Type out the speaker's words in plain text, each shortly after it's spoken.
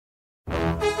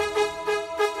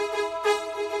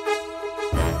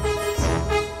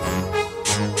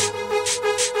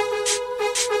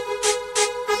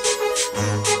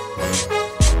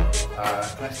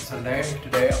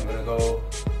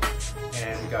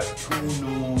got 2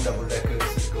 new double-deckers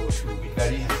that go to Mid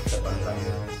Valley and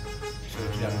Setiawangsa-Pantai. So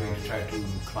today I'm going to try to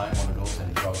climb one of those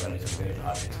and jog a little bit.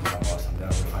 It's more awesome, then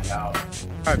we'll find out.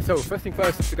 Alright, so first thing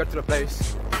first is to get to the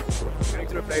place. Getting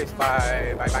to the place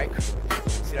by bike.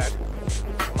 See that?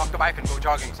 Park the bike and go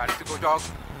jogging. So I need to go jog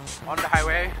on the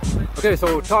highway. Okay,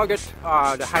 so target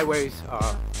the highways.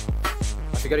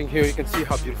 After getting here, you can see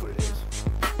how beautiful it is.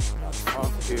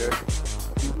 Off here.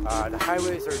 The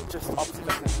highways are just opposite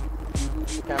of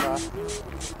the camera. You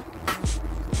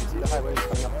can see the highways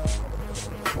coming up.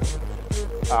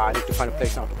 I need to find a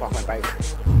place now to park my bike.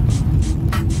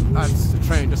 That's the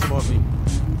train just above me.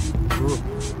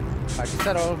 I can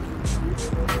settle.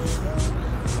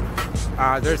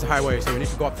 There's the highway, so we need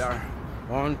to go up there.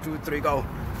 1, 2, 3, go.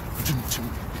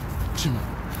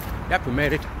 Yep, we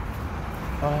made it.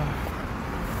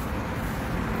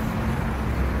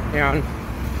 And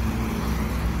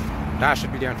that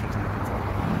should be the entrance I'm looking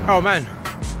for. Oh man,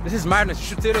 this is madness. You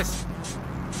should see this.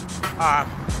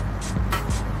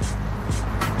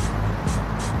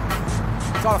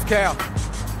 It's all of chaos.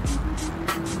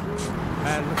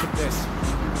 And look at this.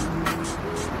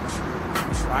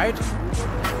 Right?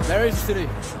 There is the city.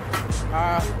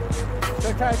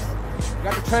 Check tracks. You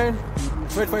got the train.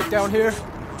 Let's wait for it down here.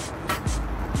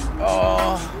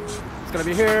 Oh, it's gonna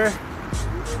be here.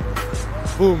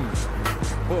 Boom.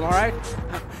 Boom, alright?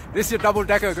 This is a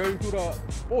double-decker going to the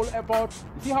old airport.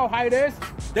 You see how high it is?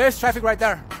 There's traffic right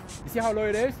there. You see how low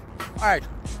it is? Alright.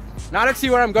 Now let's see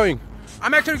where I'm going.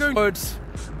 I'm actually going towards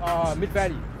Mid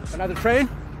Valley. Another train.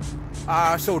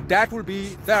 So that will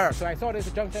be there. So I saw there's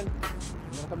a junction.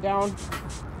 I'm gonna come down.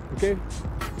 Okay.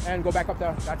 And go back up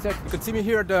there. That's it. You can see me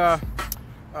here at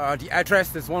the address.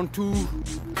 There's 1, 2.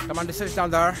 Come on, this is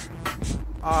down there.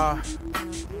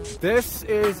 This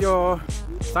is your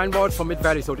signboard for Mid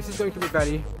Valley. So this is going to Mid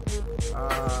Valley.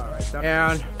 Right there.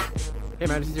 And hey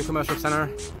man, this is your commercial center.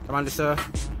 Come on, this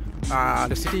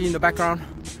the city in the background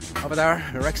over there.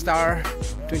 The Rex Tower,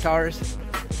 Twin Towers.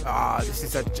 This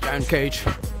is a giant cage.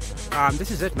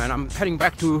 This is it, man. I'm heading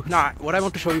back to what I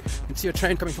want to show you. You can see a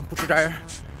train coming from Putrajaya.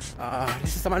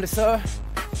 This is Samandisa.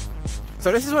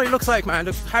 So this is what it looks like, man.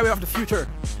 The highway of the future.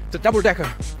 It's a double-decker.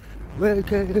 They're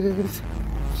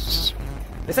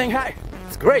saying hi.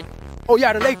 It's great. Oh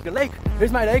yeah, the lake.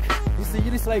 Here's my lake. You see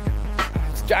this lake?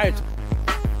 It's giant.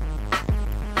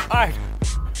 Alright.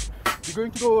 We're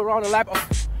going to go around a lap of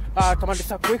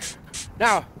Samandisa quick.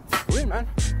 Now, it's green, man.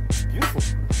 It's beautiful.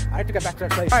 I need to get back to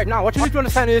that place. Alright, now what you need to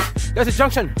understand is there's a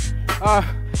junction.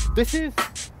 This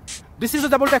is a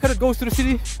double-decker that goes to the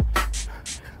city.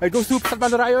 It goes to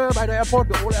Bandar by the airport,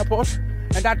 the old airport,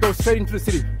 and that goes straight into the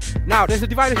city. Now there's a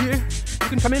divider here. You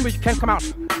can come in, but you can't come out.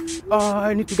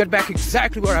 I need to get back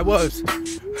exactly where I was.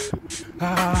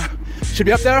 Should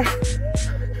be up there,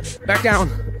 back down,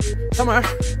 somewhere.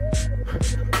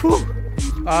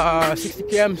 60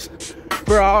 km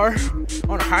per hour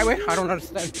on a highway. I don't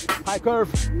understand. High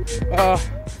curve.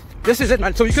 This is it,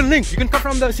 man. So you can link. You can come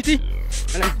from the city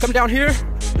and then come down here,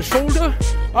 the shoulder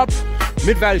up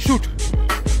Mid Valley. Shoot.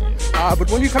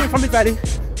 But when you're coming from Mid Valley,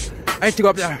 I need to go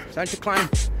up there. So I need to climb.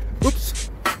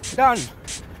 Oops. Done.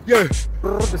 Yeah.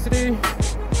 The city,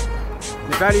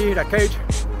 Mid Valley, that cage,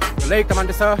 the lake,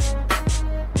 Samandisa.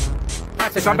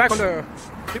 That's it. So I'm back on the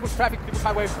people's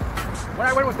highway. When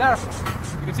I went was there.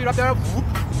 You can see it up there.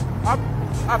 Up.